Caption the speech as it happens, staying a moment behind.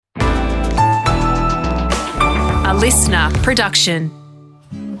listener production.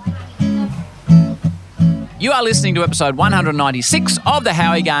 You are listening to episode 196 of the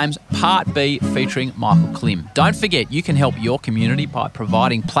Howie Games, Part B, featuring Michael Klim. Don't forget, you can help your community by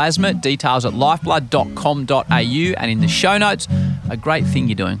providing plasma. Details at lifeblood.com.au, and in the show notes, a great thing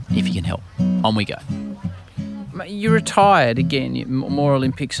you're doing if you can help. On we go. You retired again, more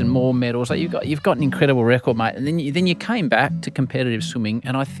Olympics and more medals. Like you've got an incredible record, mate. And then you came back to competitive swimming,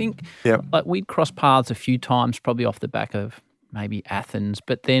 and I think like we'd crossed paths a few times, probably off the back of maybe Athens,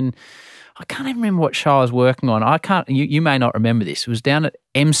 but then I can't even remember what show I was working on. You may not remember this. It was down at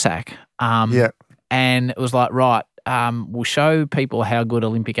MSAC. And it was like, right, we'll show people how good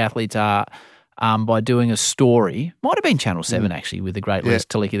Olympic athletes are by doing a story. Might have been Channel 7 actually, with the great Les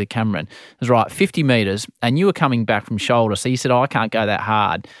Taliki, the cameraman. It was right, 50 metres, and you were coming back from shoulder. So you said, I can't go that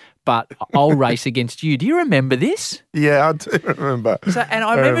hard, but I'll race against you. Do you remember this? Yeah, I do remember. And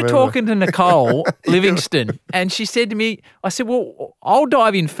I remember talking to Nicole Livingston, and she said to me, I said, well, I'll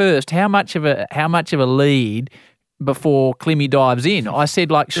dive in first. How much of a lead before Klimmy dives in? I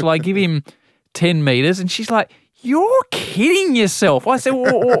said, like, shall I give him 10 metres? And she's like, you're kidding yourself. I said,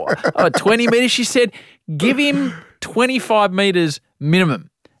 well, 20 metres. She said, give him 25 metres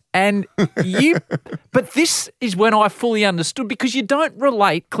minimum. And but this is when I fully understood, because you don't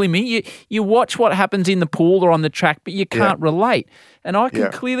relate, Klimmy. You watch what happens in the pool or on the track, but you can't relate. And I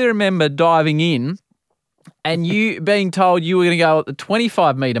can clearly remember diving in and you being told you were going to go at the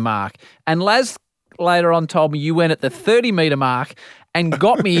 25 metre mark. And Laz later on told me you went at the 30 metre mark and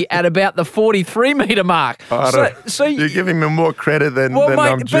got me at about the 43 metre mark. So you're giving me more credit than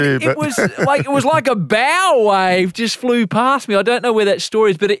I'm due. But it was like a bow wave just flew past me. I don't know where that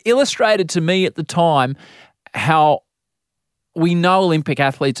story is, but it illustrated to me at the time how we know Olympic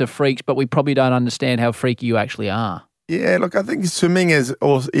athletes are freaks, but we probably don't understand how freaky you actually are. Yeah, look, I think swimming is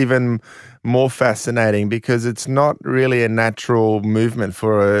also even more fascinating because it's not really a natural movement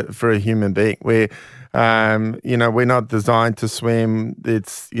for a human being. We're not designed to swim.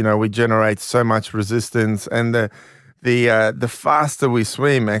 It's, we generate so much resistance, and the faster we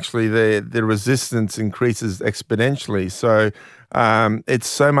swim, actually, the resistance increases exponentially. So it's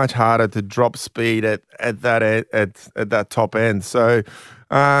so much harder to drop speed at that top end. So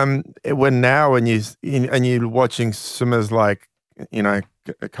when you're watching swimmers like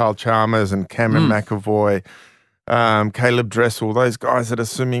Carl Chalmers and Cameron McAvoy, Caleb Dressel, those guys that are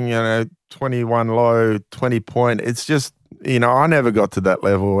swimming 21 low, 20 point. It's just I never got to that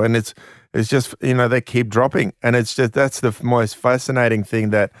level, and it's just they keep dropping, and it's just that's the most fascinating thing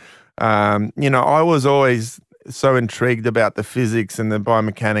that I was always so intrigued about the physics and the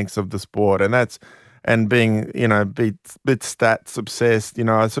biomechanics of the sport, and being bit stats obsessed.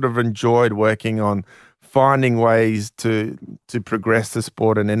 I sort of enjoyed working on finding ways to progress the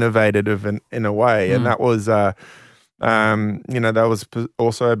sport and innovative in a way, and that was that was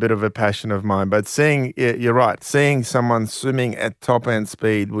also a bit of a passion of mine. But you're right, seeing someone swimming at top end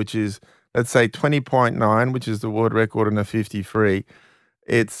speed, which is, let's say 20.9, which is the world record in a 53.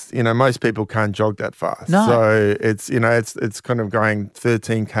 It's most people can't jog that fast. No. So it's kind of going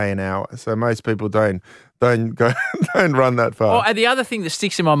 13k an hour. So most people don't run that fast. Well, and the other thing that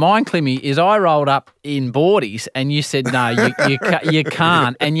sticks in my mind, Klimmy, is I rolled up in boardies and you said, no, you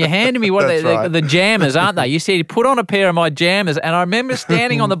can't. And you handed me the jammers, aren't they? You said, put on a pair of my jammers. And I remember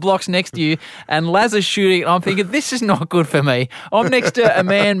standing on the blocks next to you and Lazar's shooting. And I'm thinking, this is not good for me. I'm next to a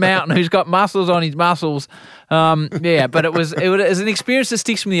man mountain who's got muscles on his muscles. But it was an experience that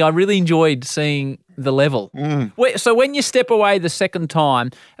sticks with me. I really enjoyed seeing the level. So when you step away the second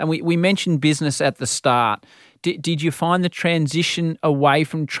time, and we mentioned business at the start, did you find the transition away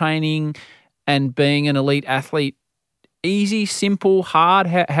from training and being an elite athlete easy, simple, hard?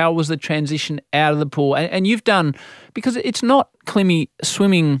 How was the transition out of the pool? And you've done, because it's not Klimmy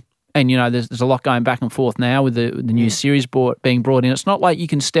swimming, and there's a lot going back and forth now with the new series being brought in. It's not like you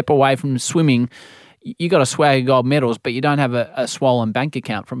can step away from swimming. You got a swag of gold medals, but you don't have a swollen bank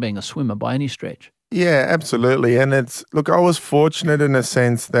account from being a swimmer by any stretch. Yeah, absolutely. And I was fortunate in a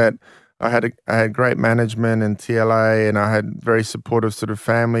sense that I had great management in TLA, and I had very supportive sort of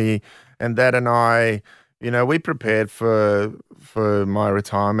family, and Dad and I, we prepared for my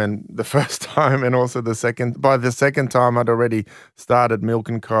retirement the first time, and also the second. By the second time, I'd already started Milk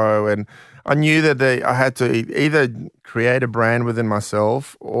 & Co, and I knew that I had to either create a brand within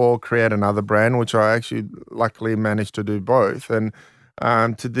myself or create another brand, which I actually luckily managed to do both. And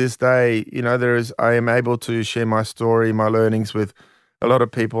to this day, I am able to share my story, my learnings with a lot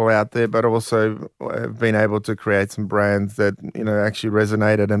of people out there, but also have been able to create some brands that, actually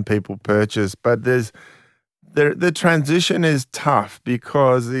resonated and people purchased. But the transition is tough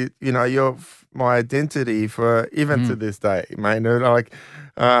because my identity for even to this day, mate. Like,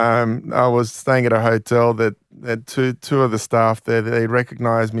 I was staying at a hotel that two of the staff there, they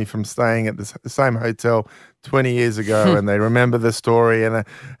recognized me from staying at the same hotel 20 years ago, and they remember the story, and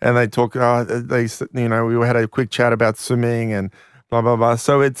they talk. We had a quick chat about swimming and blah blah blah.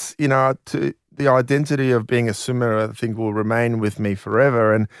 So it's the identity of being a swimmer, I think, will remain with me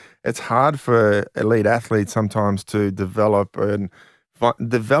forever, and it's hard for elite athletes sometimes to develop and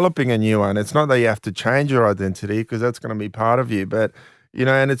developing a new one. It's not that you have to change your identity because that's going to be part of you, but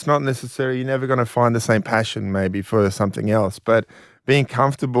and it's not necessary. You're never going to find the same passion maybe for something else, but being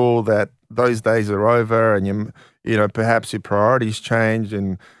comfortable that those days are over, and perhaps your priorities change,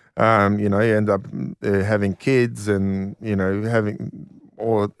 and you end up having kids, and having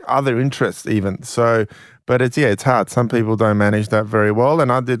or other interests even. So, but it's hard. Some people don't manage that very well,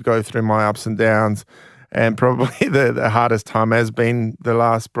 and I did go through my ups and downs, and probably the hardest time has been the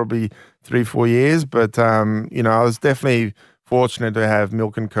last probably 3-4 years. But I was definitely fortunate to have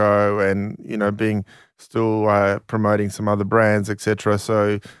Milk and Co. and being still promoting some other brands, etc.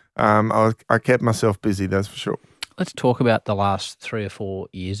 So I kept myself busy, that's for sure. Let's talk about the last 3 or 4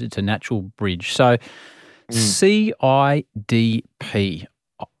 years. It's a natural bridge. So CIDP.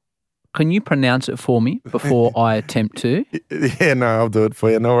 Can you pronounce it for me before I attempt to? Yeah, no, I'll do it for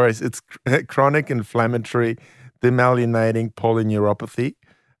you. No worries. It's chronic inflammatory demyelinating polyneuropathy.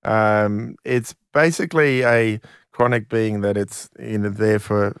 It's basically a chronic, being that it's there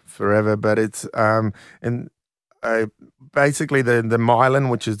for forever, but it's basically the myelin,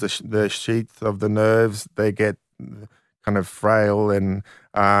 which is the sheath of the nerves, they get kind of frail, and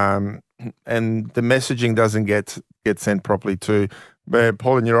the messaging doesn't get sent properly to. But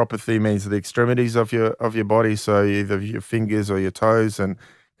polyneuropathy means the extremities of your body, so either your fingers or your toes, and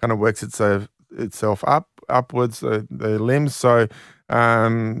kind of works itself upwards the limbs. So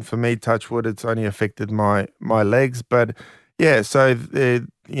for me, touch wood, it's only affected my legs, but yeah. So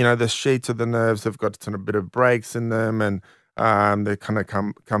the sheets of the nerves have got a bit of breaks in them, and they kind of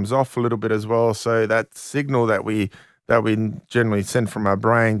comes off a little bit as well. So that signal that we generally send from our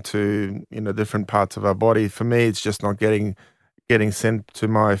brain to different parts of our body, for me, it's just not getting sent to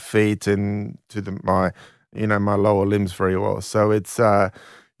my feet and to my lower limbs very well. So it's I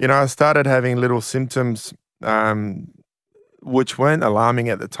started having little symptoms which weren't alarming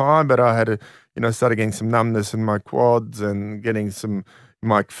at the time, but I had started getting some numbness in my quads, and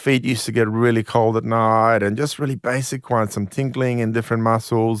my feet used to get really cold at night, and just really basic ones, some tingling in different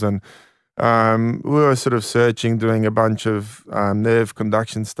muscles. And we were sort of doing a bunch of nerve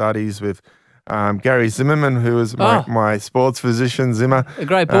conduction studies with Gary Zimmerman, who was my sports physician, Zimmer. A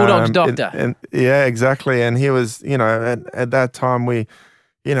great Bulldogs doctor. And yeah, exactly. And he was, at that time we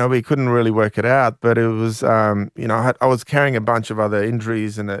couldn't really work it out, but it was, I was carrying a bunch of other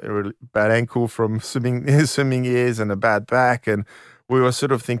injuries, and a really bad ankle from swimming years, and a bad back. And we were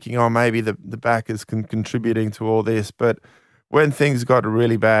sort of thinking, maybe the back is contributing to all this. But when things got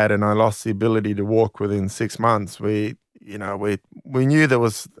really bad and I lost the ability to walk within 6 months, we knew there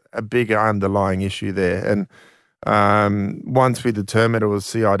was a bigger underlying issue there. And once we determined it was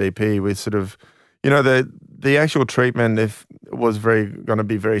CIDP, we sort of, the actual treatment was going to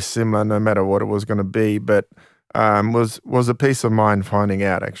be very similar no matter what it was going to be, but was a peace of mind finding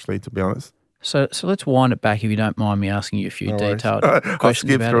out, actually, to be honest. So let's wind it back, if you don't mind me asking you a few detailed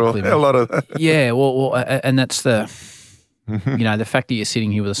questions about it. Through a lot of that. Yeah, well, and that's the the fact that you're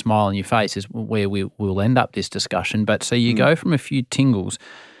sitting here with a smile on your face is where we'll end up this discussion. But so you go from a few tingles,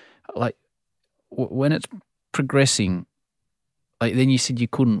 like when it's progressing, like then you said you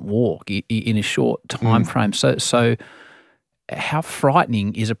couldn't walk in a short time frame. So how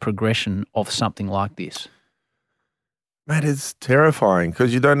frightening is a progression of something like this? Mate, it's terrifying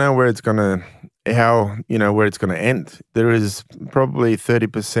because you don't know where it's going to end. There is probably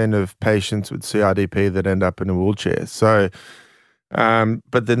 30% of patients with CIDP that end up in a wheelchair. So,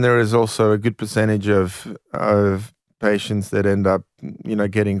 but then there is also a good percentage of patients that end up,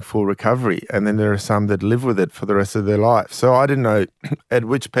 getting full recovery, and then there are some that live with it for the rest of their life. So I didn't know at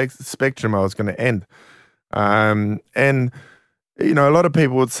which spectrum I was going to end, and. A lot of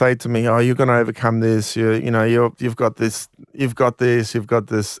people would say to me, "Oh, you're going to overcome this. You've got this. You've got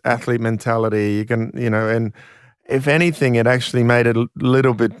this athlete mentality. You can, And if anything, it actually made it a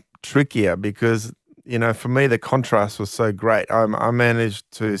little bit trickier because, for me, the contrast was so great. I managed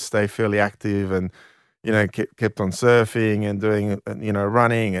to stay fairly active and, kept on surfing and doing,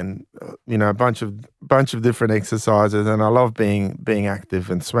 running and, a bunch of different exercises. And I love being active,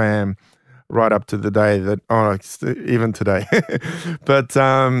 and swam right up to the day that, even today. But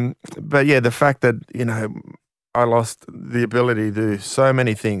yeah, the fact that, I lost the ability to do so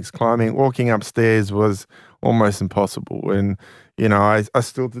many things. Walking upstairs was almost impossible. And, I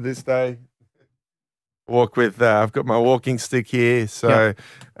still to this day walk with, I've got my walking stick here. Yep. So,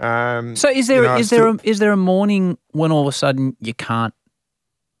 So is there a morning when all of a sudden you can't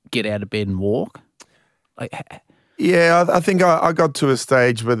get out of bed and walk? Yeah, I think I got to a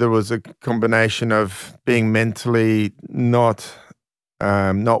stage where there was a combination of being mentally not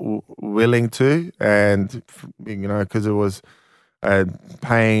willing to, and because it was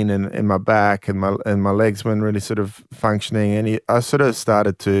pain in my back and my legs weren't really sort of functioning, and I sort of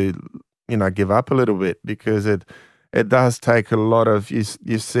started to give up a little bit, because it does take a lot of you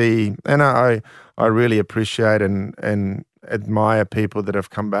see, and I really appreciate and admire people that have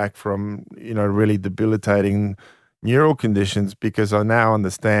come back from really debilitating neural conditions, because I now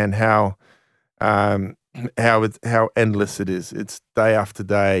understand how endless it is. It's day after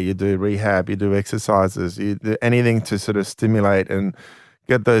day. You do rehab, you do exercises, you do anything to sort of stimulate and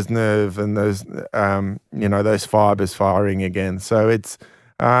get those nerve and those those fibers firing again. So it's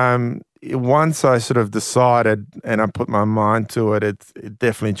once I sort of decided and I put my mind to it, it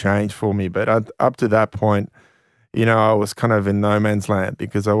definitely changed for me. But up to that point, I was kind of in no man's land,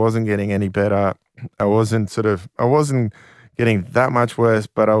 because I wasn't getting any better. I wasn't getting that much worse,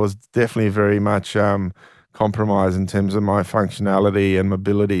 but I was definitely very much compromised in terms of my functionality and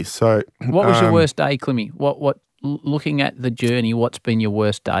mobility. So, what was your worst day, Klimmy? What looking at the journey, what's been your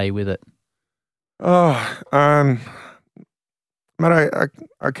worst day with it? But I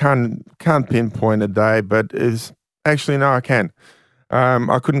can't pinpoint a day, but is actually no, I can.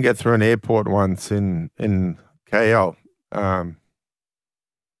 I couldn't get through an airport once in KL.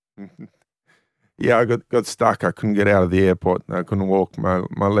 Yeah, I got stuck. I couldn't get out of the airport. I couldn't walk. My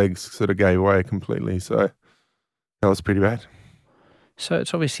legs sort of gave way completely. So that was pretty bad. So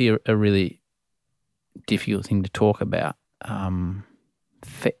it's obviously a really difficult thing to talk about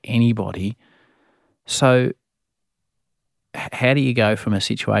for anybody. So how do you go from a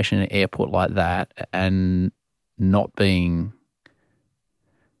situation in an airport like that and not being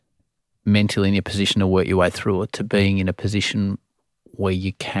mentally in a position to work your way through it, to being in a position where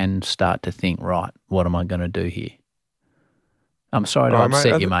you can start to think, right, what am I going to do here? I'm sorry to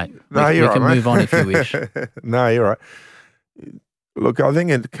upset you, mate. No, we you're right, can mate. move on if you wish. No, you're right. Look, I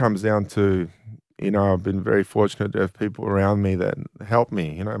think it comes down to, I've been very fortunate to have people around me that help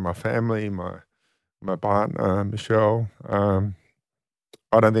me, my family, my partner, Michelle. I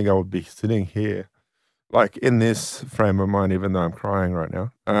don't think I would be sitting here like in this frame of mind, even though I'm crying right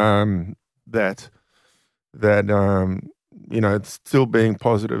now. It's still being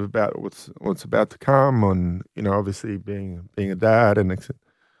positive about what's about to come, and obviously being a dad and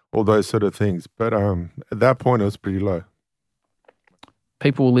all those sort of things. But at that point, it was pretty low.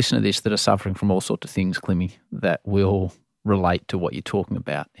 People will listen to this that are suffering from all sorts of things, Klimmy, that will relate to what you're talking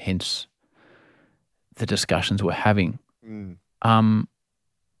about. Hence, the discussions we're having.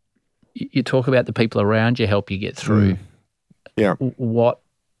 You talk about the people around you help you get through. Yeah. What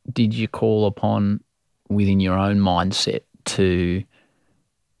did you call upon within your own mindset to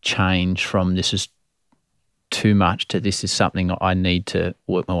change from this is too much to this is something I need to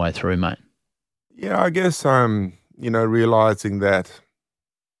work my way through, mate? Yeah, I guess realizing that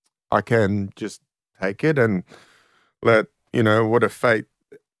I can just take it and let what if fate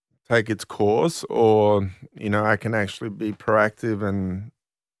take its course, or I can actually be proactive and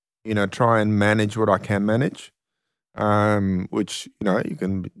try and manage what I can manage, which you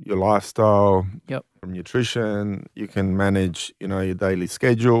can your lifestyle, yep, from nutrition, you can manage your daily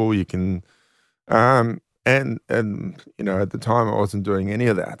schedule, you can and at the time I wasn't doing any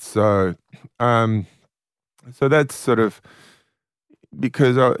of that, so that's sort of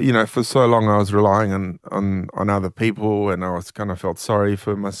because for so long I was relying on other people, and I was kind of felt sorry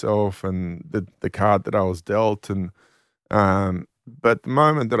for myself and the card that I was dealt, and but the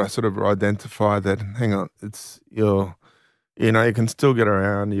moment that I sort of identified that, hang on, you can still get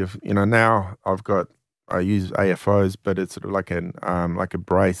around. Now I use AFOs, but it's sort of like a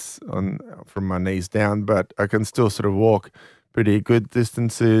brace from my knees down, but I can still sort of walk pretty good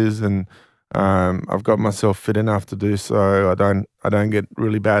distances, and I've got myself fit enough to do so. I don't get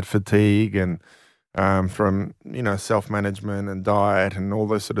really bad fatigue, and from self-management and diet and all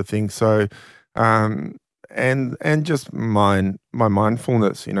those sort of things. So and just my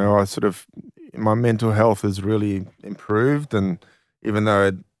mindfulness, I sort of, my mental health has really improved, and even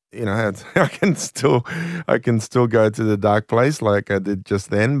though I can still go to the dark place like I did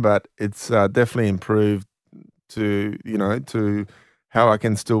just then, but it's definitely improved to how I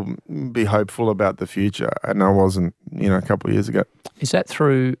can still be hopeful about the future, and I wasn't a couple of years ago. Is that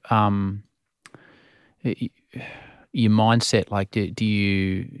through your mindset? Like, do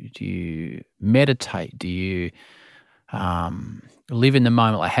you meditate? Do you live in the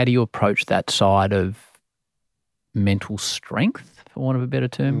moment? Like, how do you approach that side of mental strength, for want of a better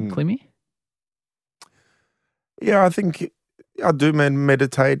term, Climmy? Yeah, I think I do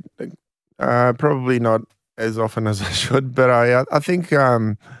meditate. Probably not as often as I should, but I think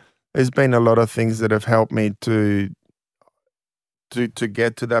there's been a lot of things that have helped me to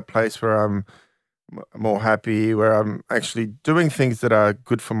get to that place where I'm more happy, where I'm actually doing things that are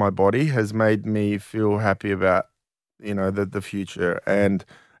good for my body, has made me feel happy about, the future, and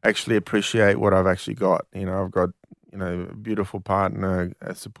actually appreciate what I've actually got. I've got, a beautiful partner,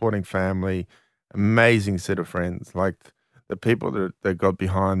 a supporting family, amazing set of friends, like the people that got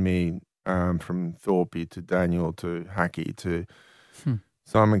behind me, from Thorpe to Daniel to Hacky to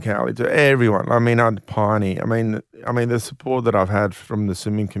Simon Cowley to everyone. I mean, Piney. I mean, the support that I've had from the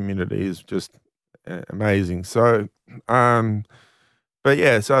swimming community is just amazing. So, but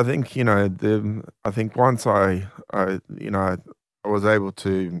yeah, so I think I think once I was able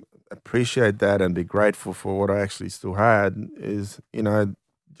to appreciate that and be grateful for what I actually still had, is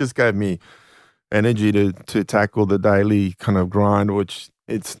just gave me energy to tackle the daily kind of grind, which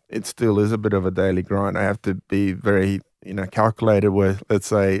it still is a bit of a daily grind. I have to be very calculated with, let's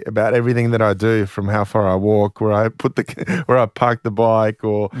say, about everything that I do, from how far I walk, where I where I park the bike,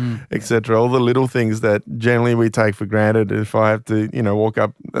 or etc. All the little things that generally we take for granted. If I have to, walk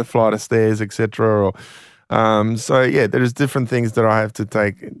up a flight of stairs, etc. Or so yeah, there's different things that I have to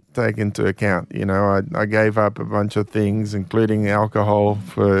take into account. I gave up a bunch of things, including alcohol,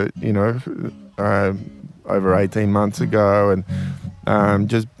 for over 18 months ago, and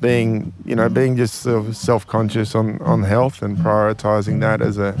just being just sort of self-conscious on health and prioritising that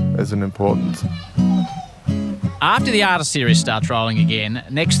as an importance. After the Artist Series starts rolling again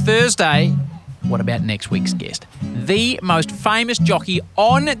next Thursday, what about next week's guest? The most famous jockey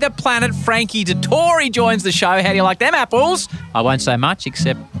on the planet, Frankie Dettori, joins the show. How do you like them apples? I won't say much,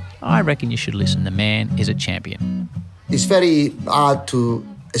 except I reckon you should listen. The man is a champion. It's very hard to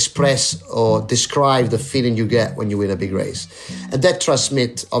express or describe the feeling you get when you win a big race. And that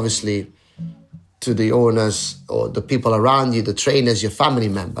transmits, obviously, to the owners or the people around you, the trainers, your family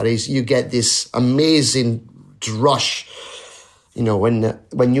members. You get this amazing rush,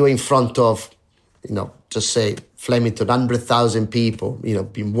 when you're in front of, just say, Flemington, 100,000 people,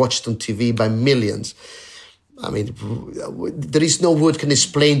 being watched on TV by millions. I mean, there is no word can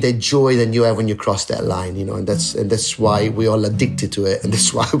explain the joy that you have when you cross that line, and that's why we're all addicted to it, and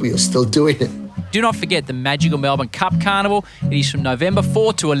that's why we are still doing it. Do not forget the Magical Melbourne Cup Carnival. It is from November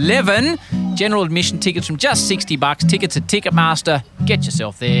 4 to 11. General admission tickets from just $60. Tickets at Ticketmaster. Get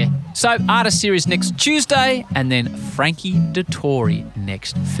yourself there. So, Artist Series next Tuesday, and then Frankie Dettori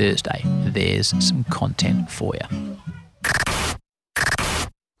next Thursday. There's some content for you.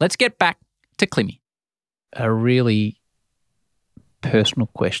 Let's get back to Climmy. A really personal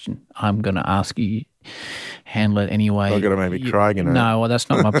question. I'm going to ask you. Handle it anyway. I'm going to make me cry, No, well, that's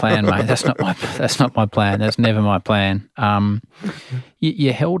not my plan, mate. That's not my plan. That's never my plan.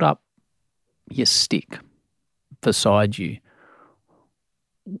 You held up your stick beside you.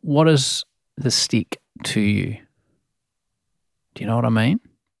 What is the stick to you? Do you know what I mean?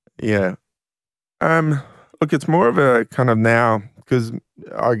 Yeah. Look, it's more of a kind of now, because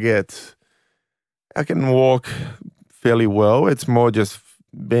I can walk fairly well. It's more just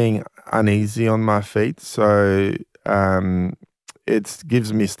being uneasy on my feet. So it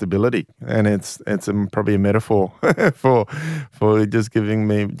gives me stability, and it's probably a metaphor for just giving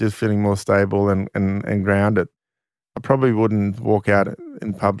me, just feeling more stable and grounded. I probably wouldn't walk out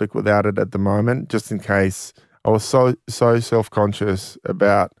in public without it at the moment, just in case. I was so self-conscious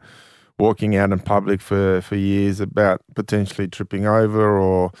about walking out in public for years, about potentially tripping over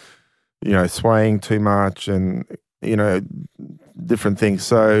or swaying too much and different things.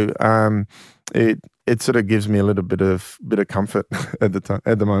 So it sort of gives me a little bit of comfort at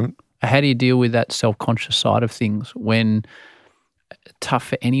the moment. How do you deal with that self-conscious side of things when tough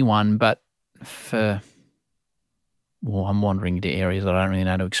for anyone, but I'm wandering into areas that I don't really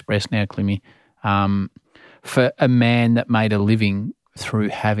know how to express now, Climmy. For a man that made a living through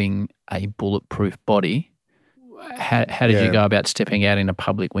having a bulletproof body, how did you go about stepping out into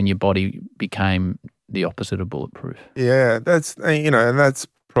public when your body became the opposite of bulletproof? Yeah, that's and that's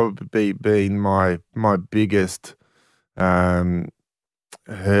probably been my biggest hurdle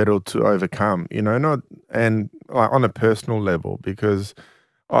to overcome. Not and on a personal level, because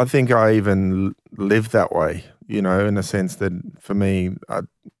I think I even live that way. In a sense that for me,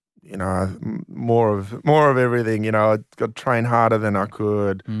 more of everything. I got trained harder than I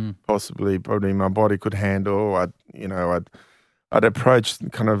could probably my body could handle. I'd approach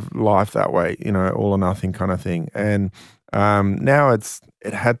kind of life that way, all or nothing kind of thing. And now it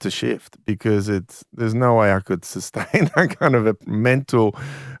had to shift because there's no way I could sustain that kind of a mental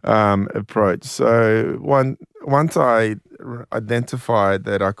approach. So once I identified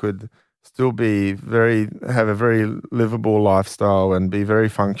that I could still have a very livable lifestyle and be very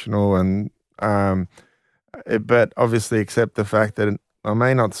functional, and but obviously accept the fact that I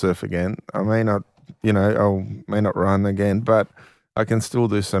may not surf again, I may not, I may not run again, but I can still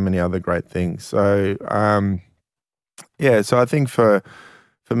do so many other great things. So so I think for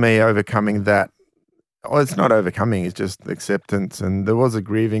me, overcoming that, it's not overcoming, it's just acceptance. And there was a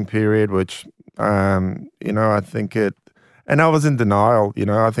grieving period, which I think and I was in denial.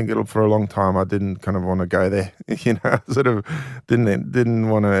 I think for a long time I didn't kind of want to go there. I sort of didn't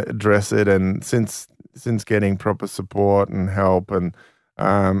want to address it. And since getting proper support and help, and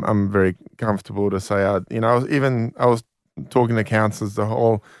I'm very comfortable to say, I was talking to counsellors the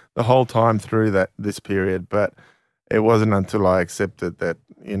whole time through this period, but it wasn't until I accepted that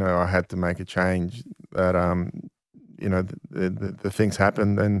I had to make a change that the things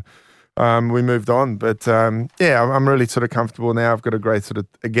happened, and we moved on. But I'm really sort of comfortable now. I've got a great sort of,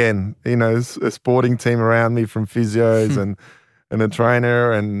 again, a sporting team around me, from physios and a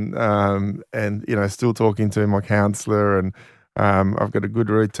trainer, and still talking to my counsellor, and I've got a good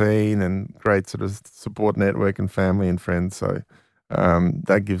routine and great sort of support network and family and friends. So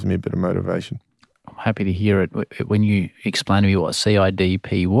that gives me a bit of motivation. I'm happy to hear it. When you explained to me what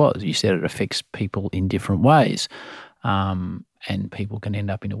CIDP was, you said it affects people in different ways. And people can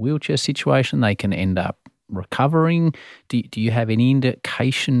end up in a wheelchair situation. They can end up recovering. Do you have any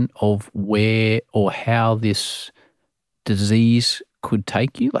indication of where or how this disease could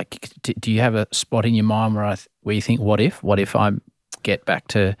take you? Like, do you have a spot in your mind where you think, what if I get back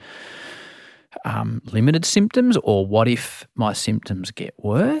to limited symptoms, or what if my symptoms get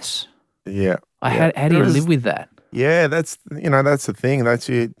worse? Yeah. How do you live with that? Yeah, that's the thing. That's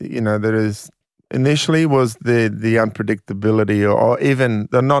there is initially was the unpredictability, or even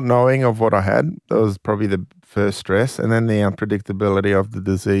the not knowing of what I had. That was probably the first stress, and then the unpredictability of the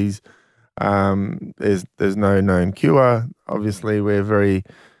disease. There's no known cure. Obviously, we're very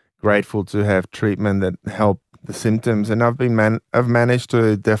grateful to have treatment that help the symptoms, and I've managed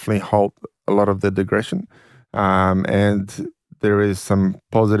to definitely halt a lot of the digression, and there is some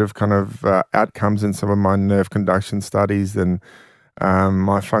positive kind of outcomes in some of my nerve conduction studies, and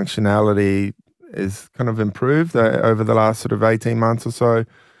my functionality is kind of improved over the last sort of 18 months or so.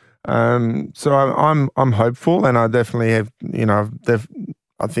 So I'm hopeful, and I definitely have,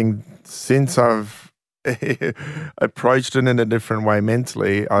 I think since I've approached it in a different way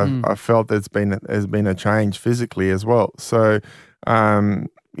mentally, I felt there's been a change physically as well. So,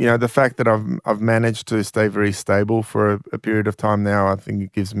 the fact that I've managed to stay very stable for a period of time now, I think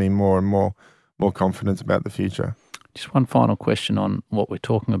it gives me more and more confidence about the future. Just one final question on what we're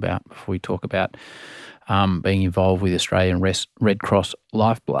talking about before we talk about being involved with Australian Red Cross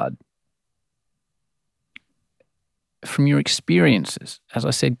Lifeblood. From your experiences, as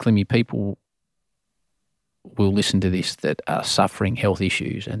I said, Klimmy, people will listen to this that are suffering health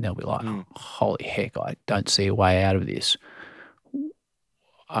issues, and they'll be like, holy heck, I don't see a way out of this.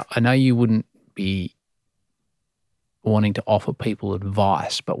 I know you wouldn't be wanting to offer people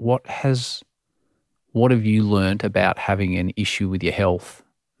advice, but what have you learnt about having an issue with your health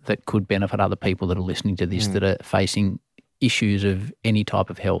that could benefit other people that are listening to this that are facing issues of any type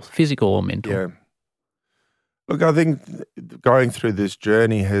of health, physical or mental? Yeah. Look, I think going through this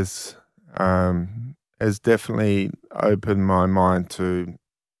journey has definitely opened my mind to,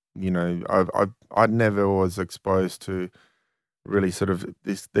 I never was exposed to really sort of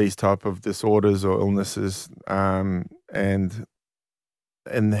these type of disorders or illnesses, and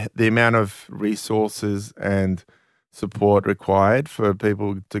the amount of resources and support required for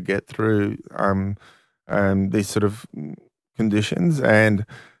people to get through these sort of conditions. And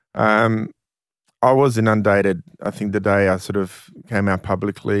I was inundated, I think, the day I sort of came out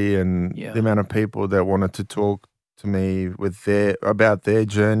publicly, and the amount of people that wanted to talk to me about their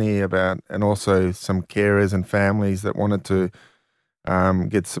journey, and also some carers and families that wanted to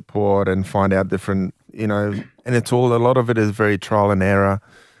get support and find out different, and a lot of it is very trial and error.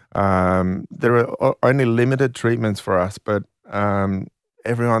 There are only limited treatments for us, but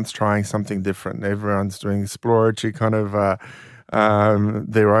everyone's trying something different. Everyone's doing exploratory kind of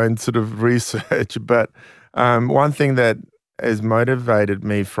their own sort of research. But one thing that has motivated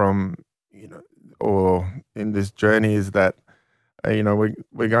me from, or in this journey, is that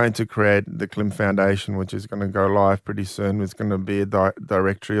we're going to create the Klim Foundation, which is going to go live pretty soon. It's going to be a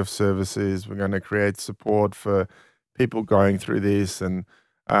directory of services. We're going to create support for people going through this, and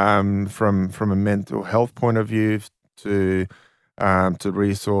from a mental health point of view to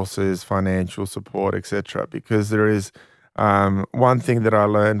resources, financial support, etc. Because there is one thing that I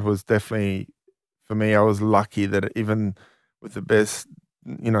learned was definitely, for me, I was lucky that even with the best,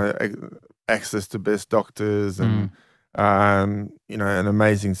 access to best doctors and an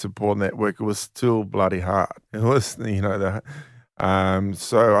amazing support network, it was still bloody hard. It was, so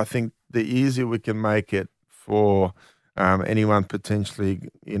I think the easier we can make it for anyone potentially,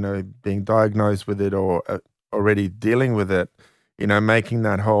 being diagnosed with it or already dealing with it, making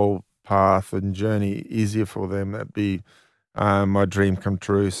that whole path and journey easier for them, that'd be my dream come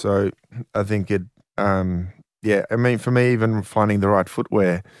true. So I think it, for me, even finding the right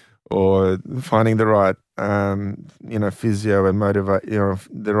footwear or finding the right, physio and motivate,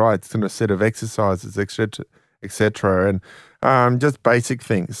 the right sort of set of exercises, etc., and just basic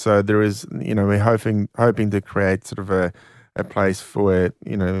things. So there is, we're hoping to create sort of a place for where,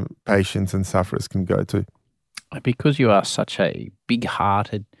 patients and sufferers can go to. Because you are such a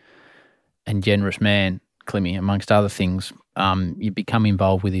big-hearted and generous man, Klimmy, amongst other things, you become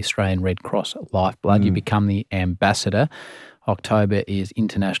involved with the Australian Red Cross Lifeblood. You become the ambassador. October is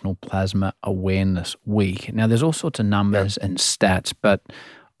International Plasma Awareness Week. Now, there's all sorts of numbers and stats, but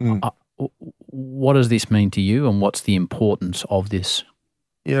what does this mean to you, and what's the importance of this?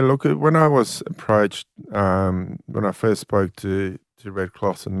 Yeah, look, when I was approached, when I first spoke to Red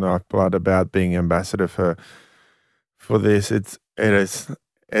Cross and Lifeblood about being ambassador for this, it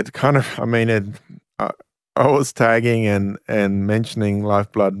kind of, I was tagging and mentioning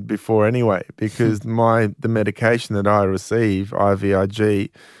Lifeblood before anyway, because the medication that I receive, IVIG,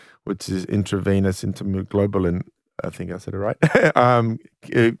 which is intravenous intermyoglobulin, I think I said it right,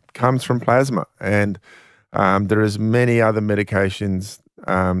 it comes from plasma. And there is many other medications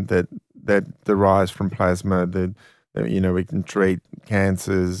that derives from plasma that we can treat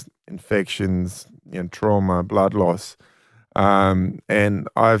cancers, infections, trauma, blood loss. And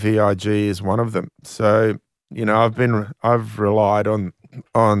IVIG is one of them. So, I've relied on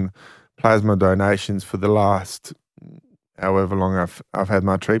plasma donations for the last however long I've had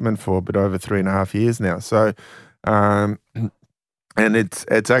my treatment for, but over 3.5 years now. So, and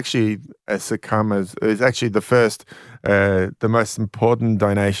it's actually it's actually the first, the most important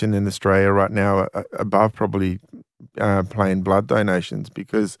donation in Australia right now, above probably plain blood donations,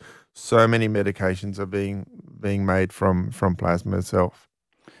 because so many medications are being made from plasma itself.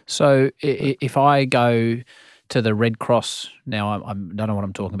 So if I go to the Red Cross, now I don't know what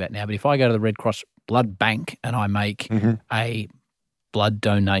I'm talking about now, but if I go to the Red Cross blood bank and I make a blood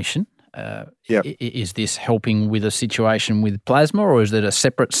donation, is this helping with a situation with plasma, or is it a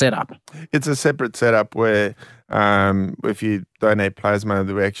separate setup? It's a separate setup where if you donate plasma,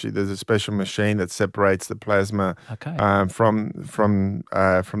 there's a special machine that separates the plasma from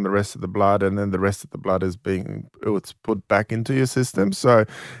the rest of the blood, and then the rest of the blood it's put back into your system. So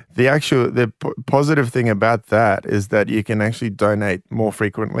the positive thing about that is that you can actually donate more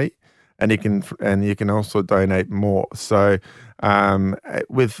frequently, and you can also donate more. So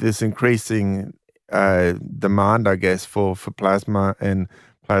with this increasing demand, I guess, for plasma and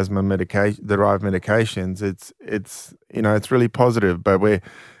plasma derived medications, it's really positive. But we're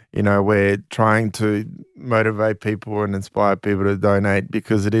trying to motivate people and inspire people to donate,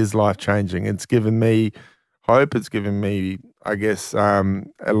 because it is life changing. It's given me hope. It's given me, I guess, a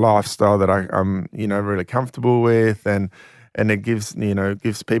lifestyle that I'm really comfortable with, and it gives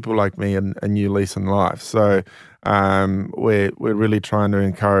people like me a new lease on life. So we're really trying to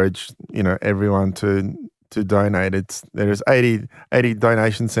encourage everyone to donate. There's 80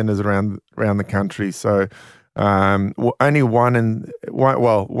 donation centres around the country. So only one in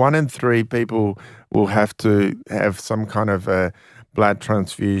three people will have to have some kind of a blood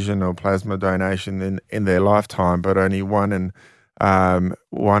transfusion or plasma donation in their lifetime, but only one in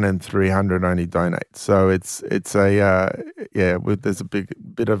 300 only donate. So there's a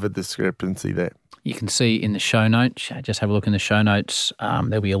bit of a discrepancy there. You can see in the show notes, just have a look in the show notes.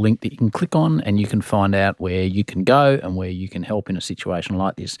 There'll be a link that you can click on, and you can find out where you can go and where you can help in a situation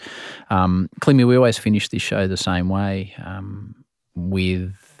like this. Klimmy, we always finish this show the same way,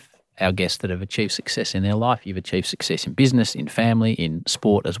 with our guests that have achieved success in their life. You've achieved success in business, in family, in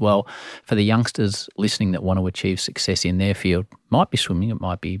sport as well. For the youngsters listening that want to achieve success in their field, might be swimming, it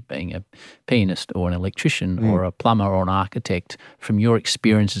might be being a pianist or an electrician or a plumber or an architect. From your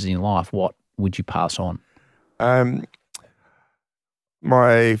experiences in life, what would you pass on?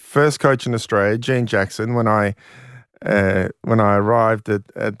 My first coach in Australia, Gene Jackson, when I when I arrived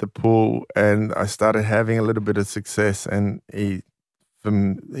at the pool and I started having a little bit of success, and he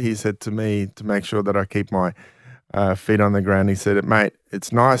said to me to make sure that I keep my feet on the ground. He said, "Mate,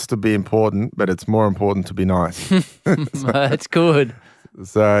 it's nice to be important, but it's more important to be nice." That's good.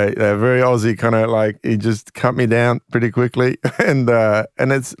 So very Aussie, kind of like he just cut me down pretty quickly, and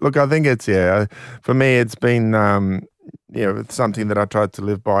it's I think it's for me it's been it's something that I tried to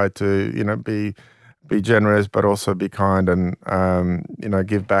live by, to be generous but also be kind, and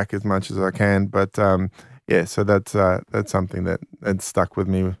give back as much as I can. But so that's something that stuck with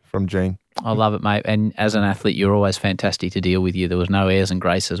me from Gene. I love it, mate. And as an athlete, you're always fantastic to deal with you. There was no airs and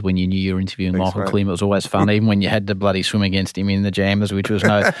graces when you knew you were interviewing Michael Klim. It was always fun, even when you had to bloody swim against him in the jammers, which was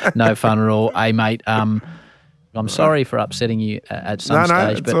no fun at all. Hey, mate, I'm sorry for upsetting you at some stage. No,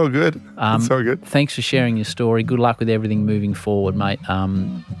 it's all good. It's all good. Thanks for sharing your story. Good luck with everything moving forward, mate.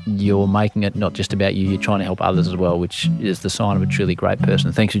 You're making it not just about you. You're trying to help others as well, which is the sign of a truly great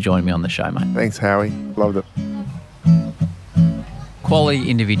person. Thanks for joining me on the show, mate. Thanks, Howie. Loved it. Quality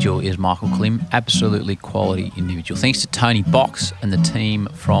individual is Michael Klim. Absolutely quality individual. Thanks to Tony Box and the team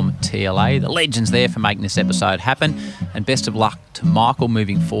from TLA, the legends there, for making this episode happen. And best of luck to Michael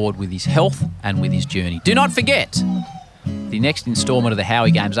moving forward with his health and with his journey. Do not forget, the next instalment of the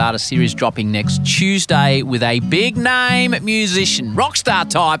Howie Games Artist Series dropping next Tuesday with a big name musician, rockstar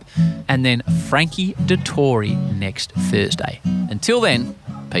type, and then Frankie Dettori next Thursday. Until then,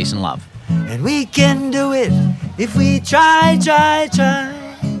 peace and love. And we can do it if we try.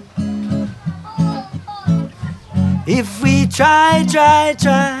 If we try.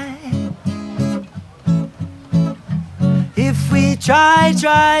 If we try.